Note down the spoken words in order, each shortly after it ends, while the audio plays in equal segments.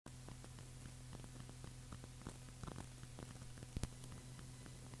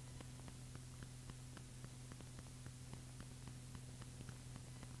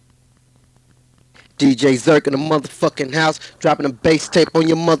DJ Zirk in the motherfucking house, dropping a bass tape on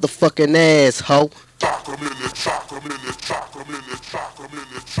your motherfucking ass, ho.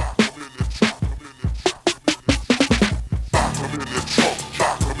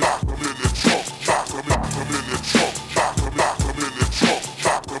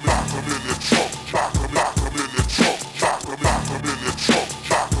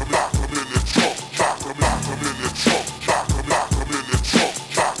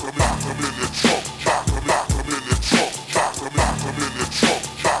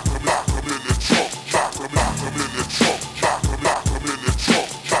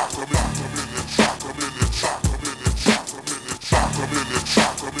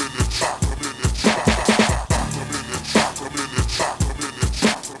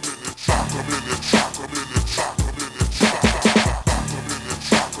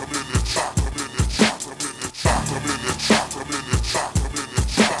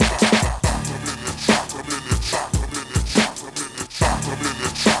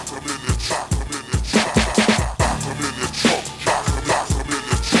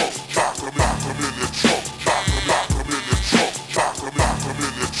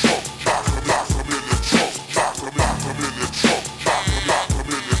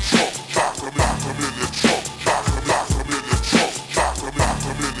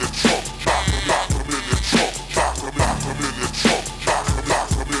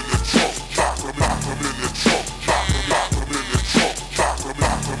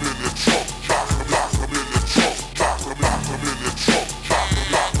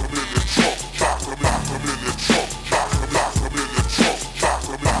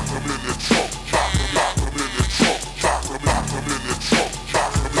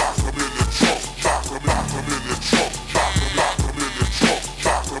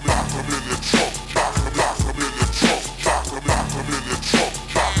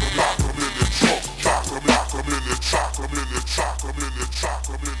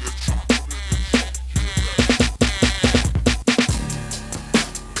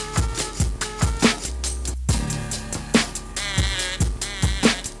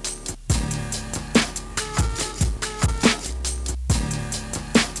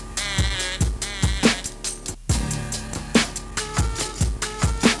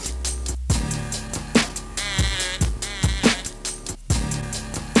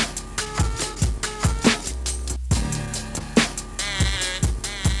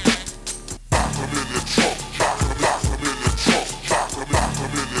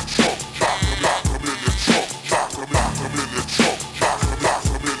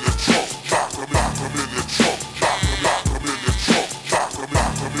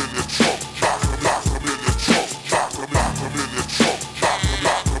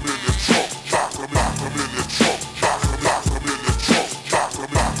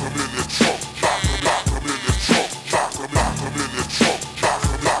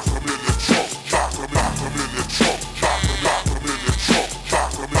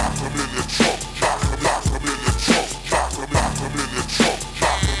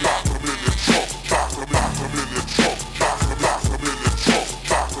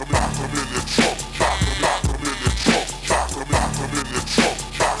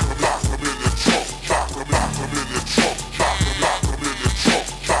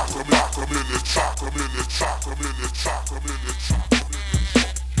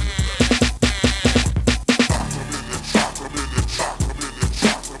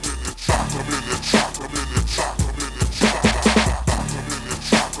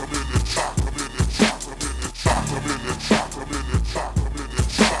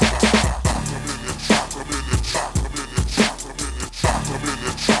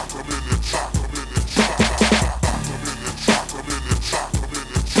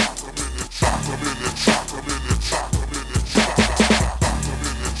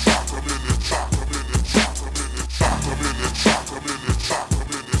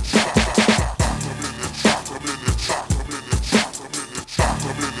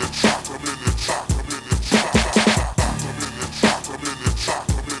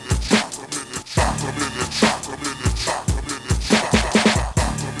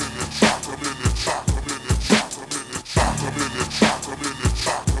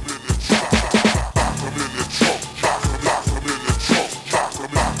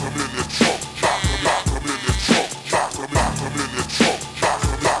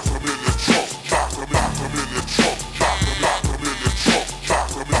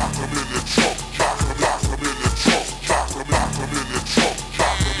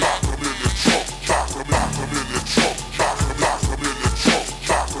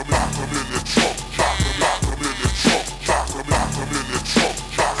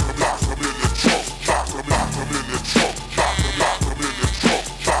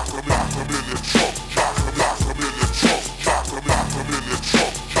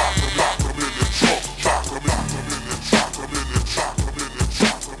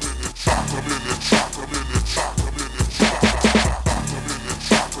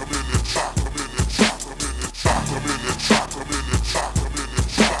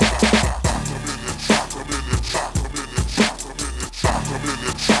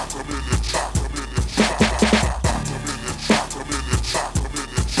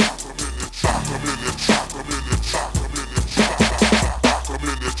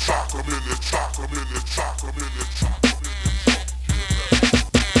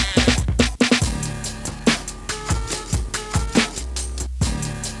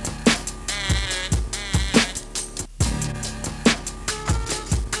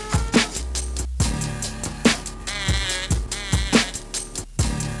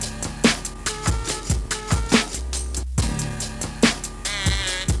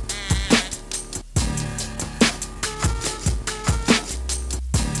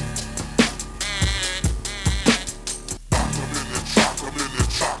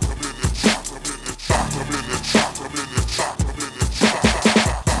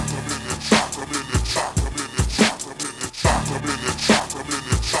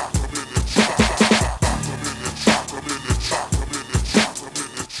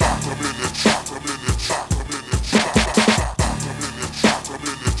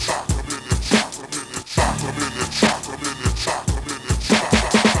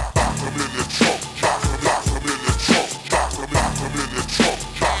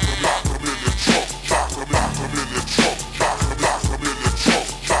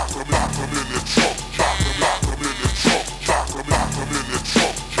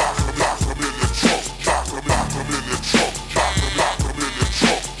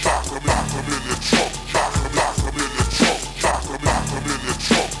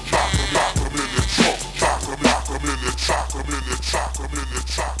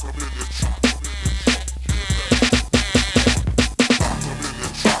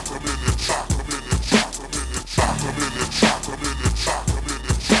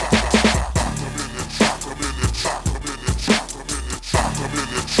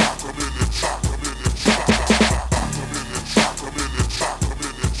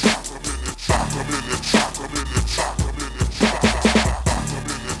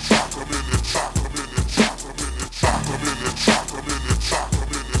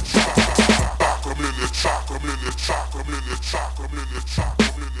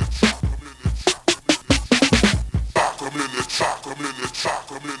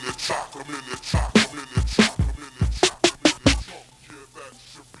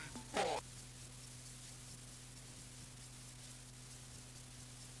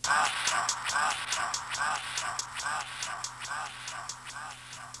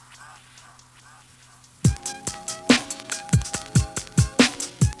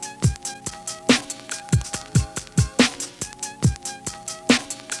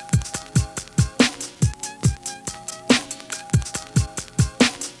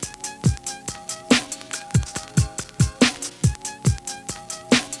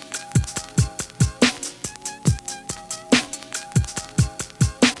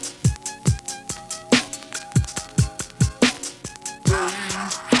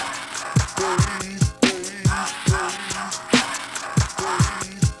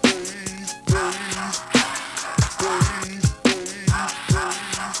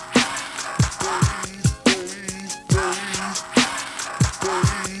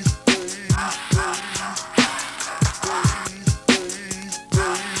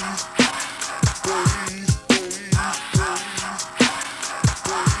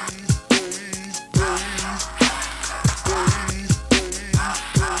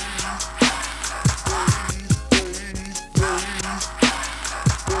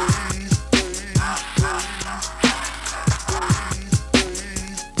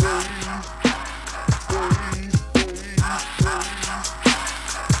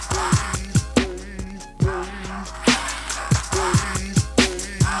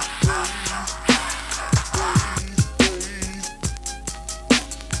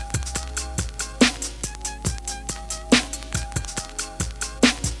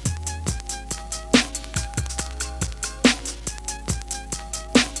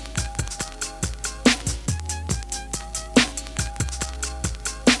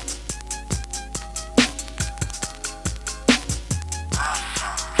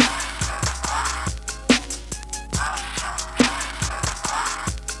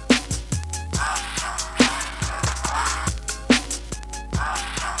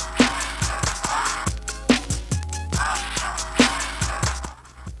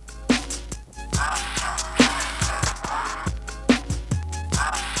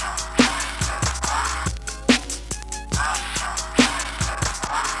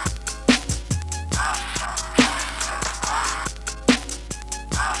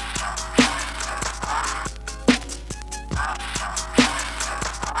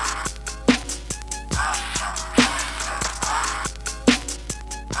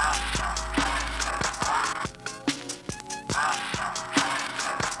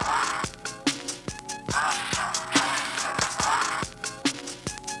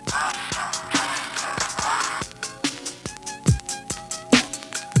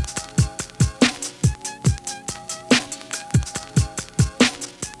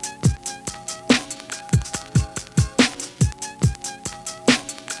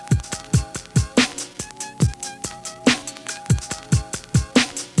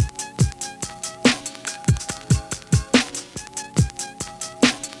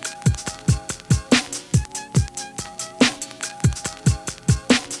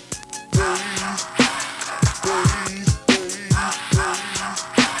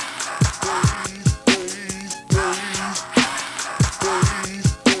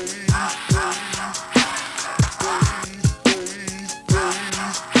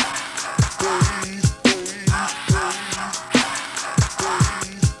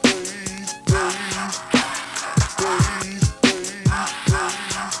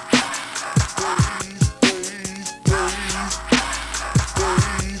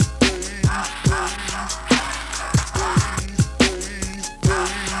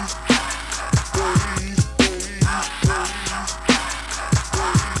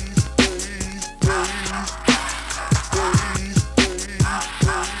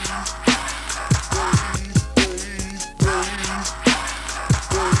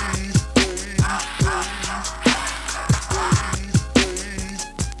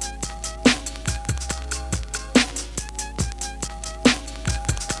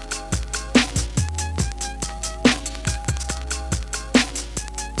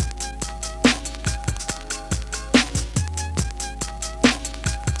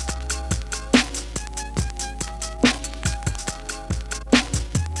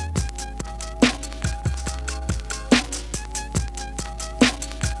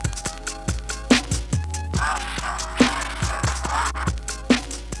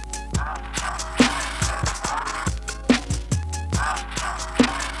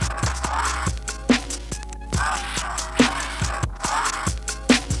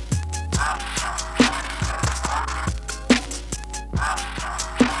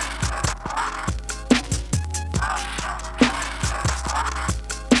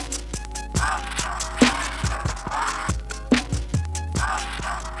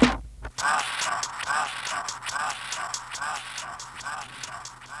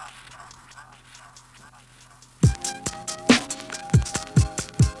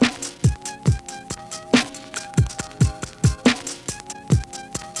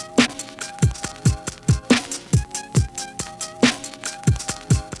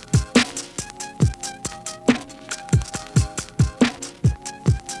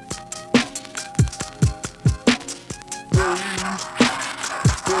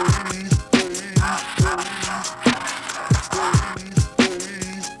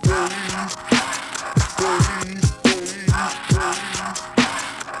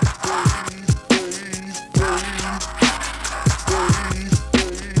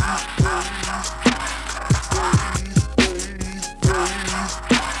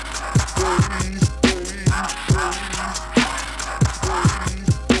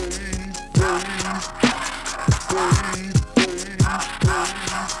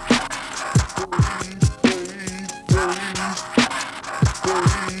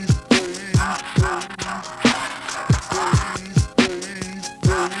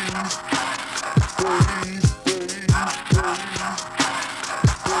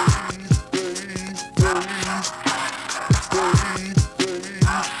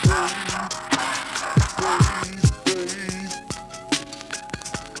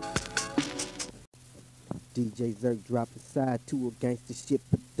 DJ Zirk dropping side to a gangsta shit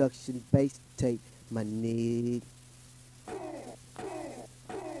production bass tape, my nigga.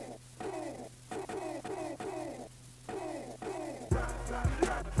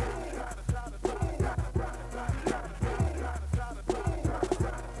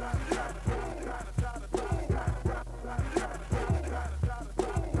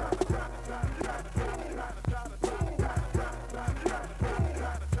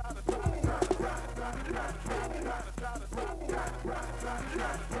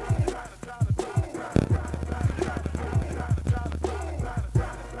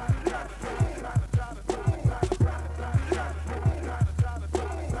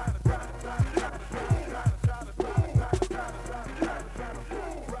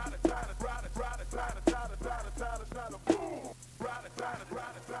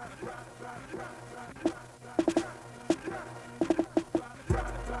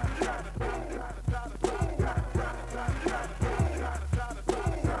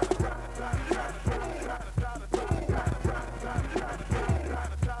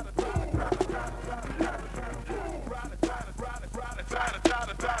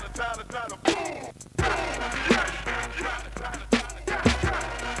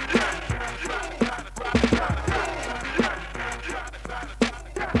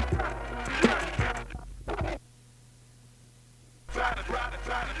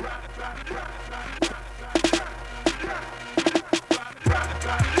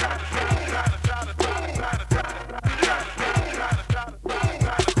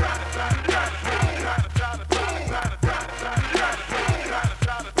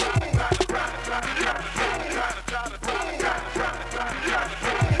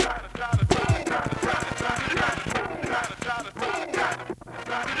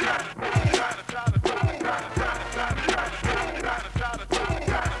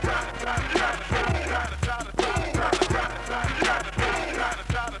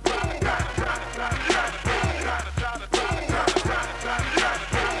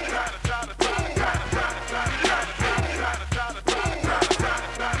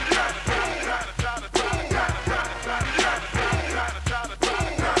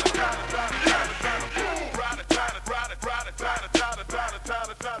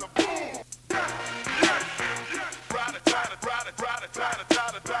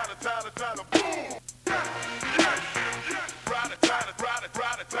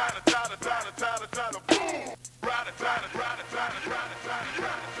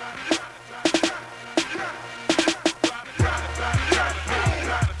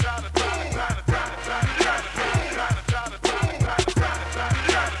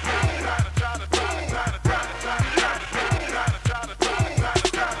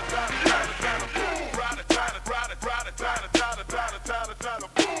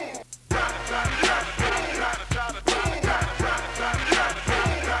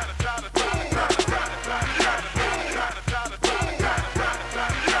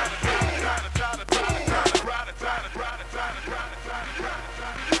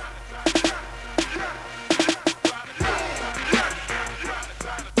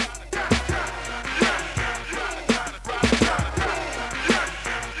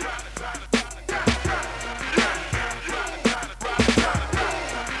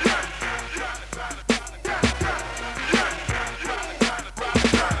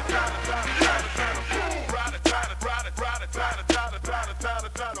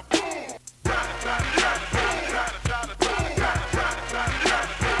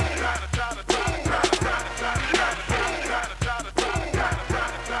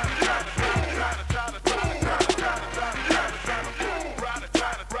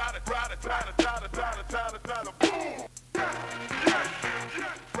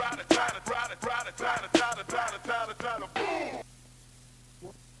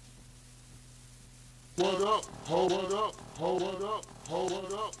 What up, ho, what up, ho, what up, ho,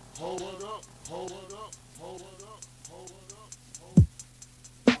 what up, ho, what up, ho, what up, ho, what up, ho, what up,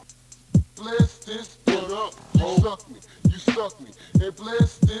 ho. Bless this, what up, you suck me, and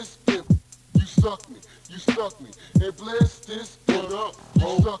bless this, you suck me, and bless this, what up,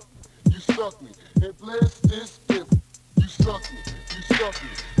 you suck me, and bless this, you suck me,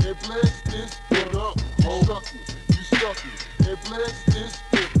 and bless this, what up, you suck me, and bless this,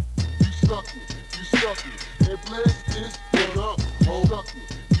 you suck me, and bless this, what up,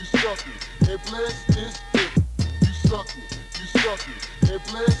 you suck me, and bless this, you suck me, and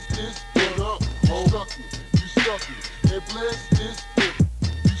bless this, what up, you suck me, and bless this,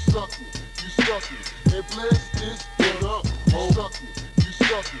 you suck me, and bless this, what up, you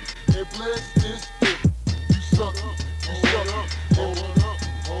suck me, and bless this, you suck me,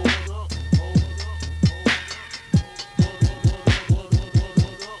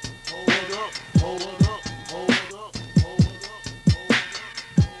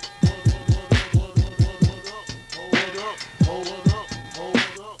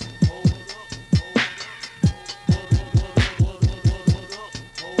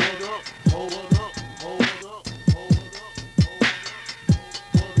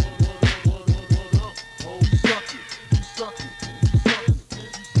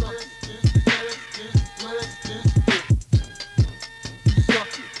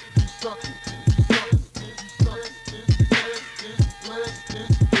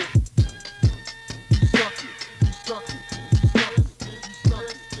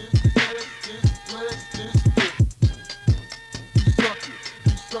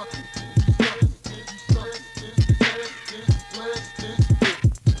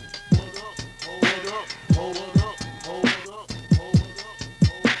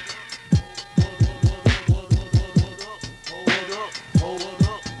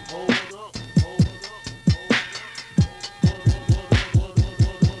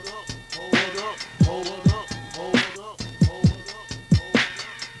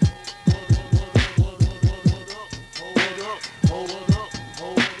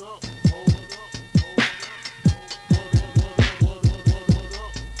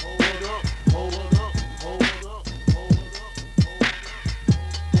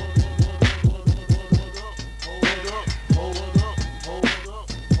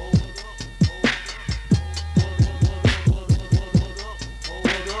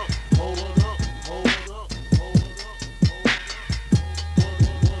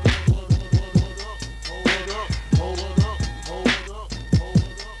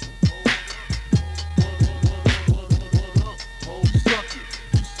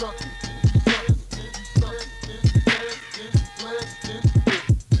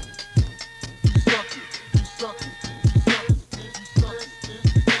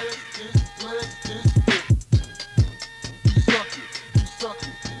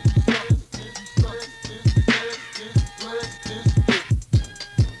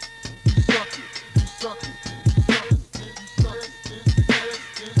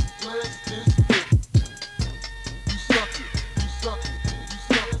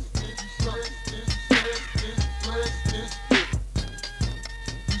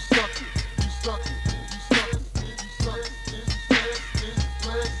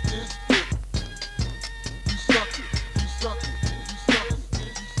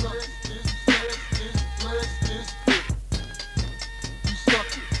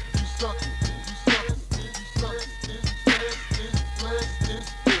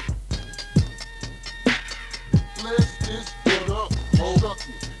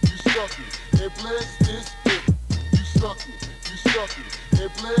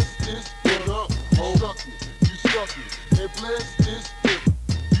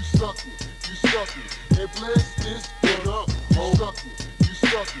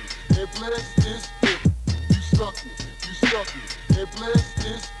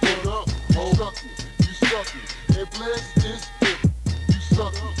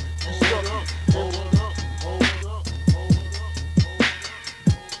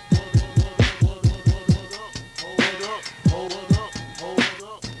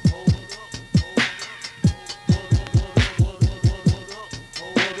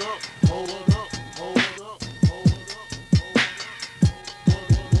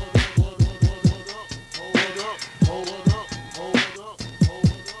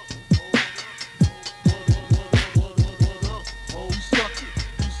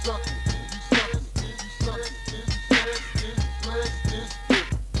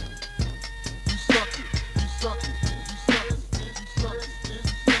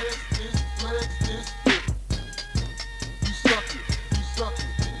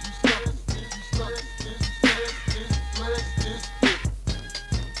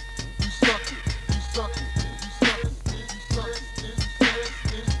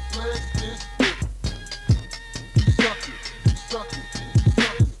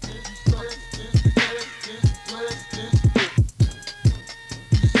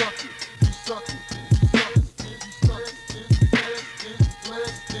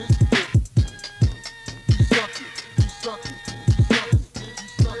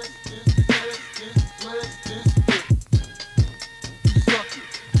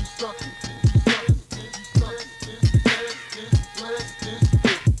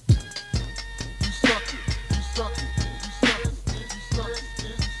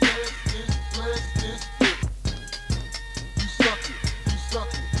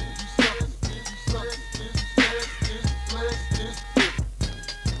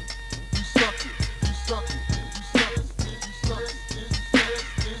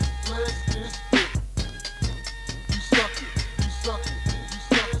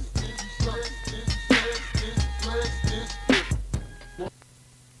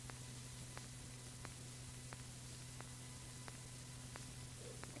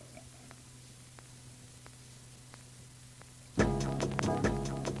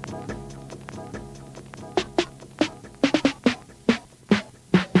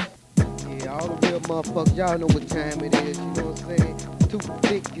 motherfuckers, y'all know what time it is, you know what I'm saying? Too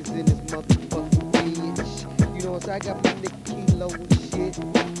thick is in this motherfucking bitch. You know what I'm saying? I got my nigga Kilo and shit. You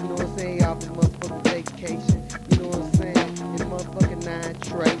know what I'm saying? Y'all this motherfucking vacation. You know what I'm saying? His motherfucking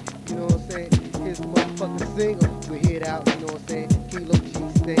N-Tro. You know what I'm saying? His motherfucking single. We hit out, you know what I'm saying? Kilo G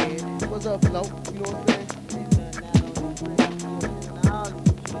stand. What's up, Flo? You know what I'm saying?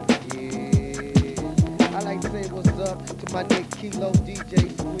 Yeah. I like to say what's up to my nigga Kilo, DJ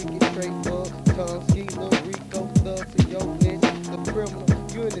Squeaky, Trey Bug, Tom Ski, Lil Rico, Thugs, and Yo Lynch, the criminal.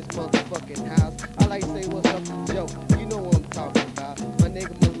 You in this motherfucking house. I like to say what's up to Joe. You know what I'm talking about. My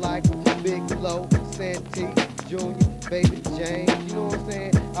nigga Malika, Big Flo, Santee, Junior, Baby James. You know what I'm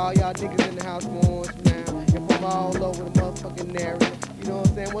saying? All y'all niggas in the house from Orange now. And from all over the motherfucking area. You know what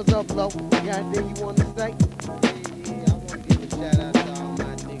I'm saying? What's up, Lo? You got anything you want to say? Yeah, I want to give a shout out to all my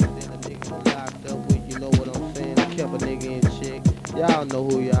niggas and the niggas I'm locked up with. You know what I'm saying? I kept a nigga in check. Y'all know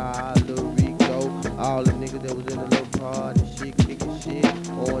who y'all are, Lil Rico. All the niggas that was in the little party, shit, kicking shit.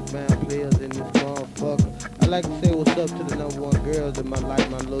 Orange man players in this motherfucker. I like to say what's up to the #1 girls in my life.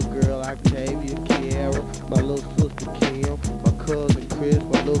 My little girl Octavia, Kiara, my little sister Kim, my cousin Chris,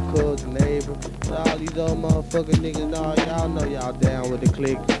 my little cousin Abram. And all these other motherfucking niggas, y'all know y'all down with the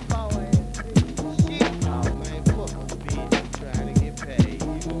click.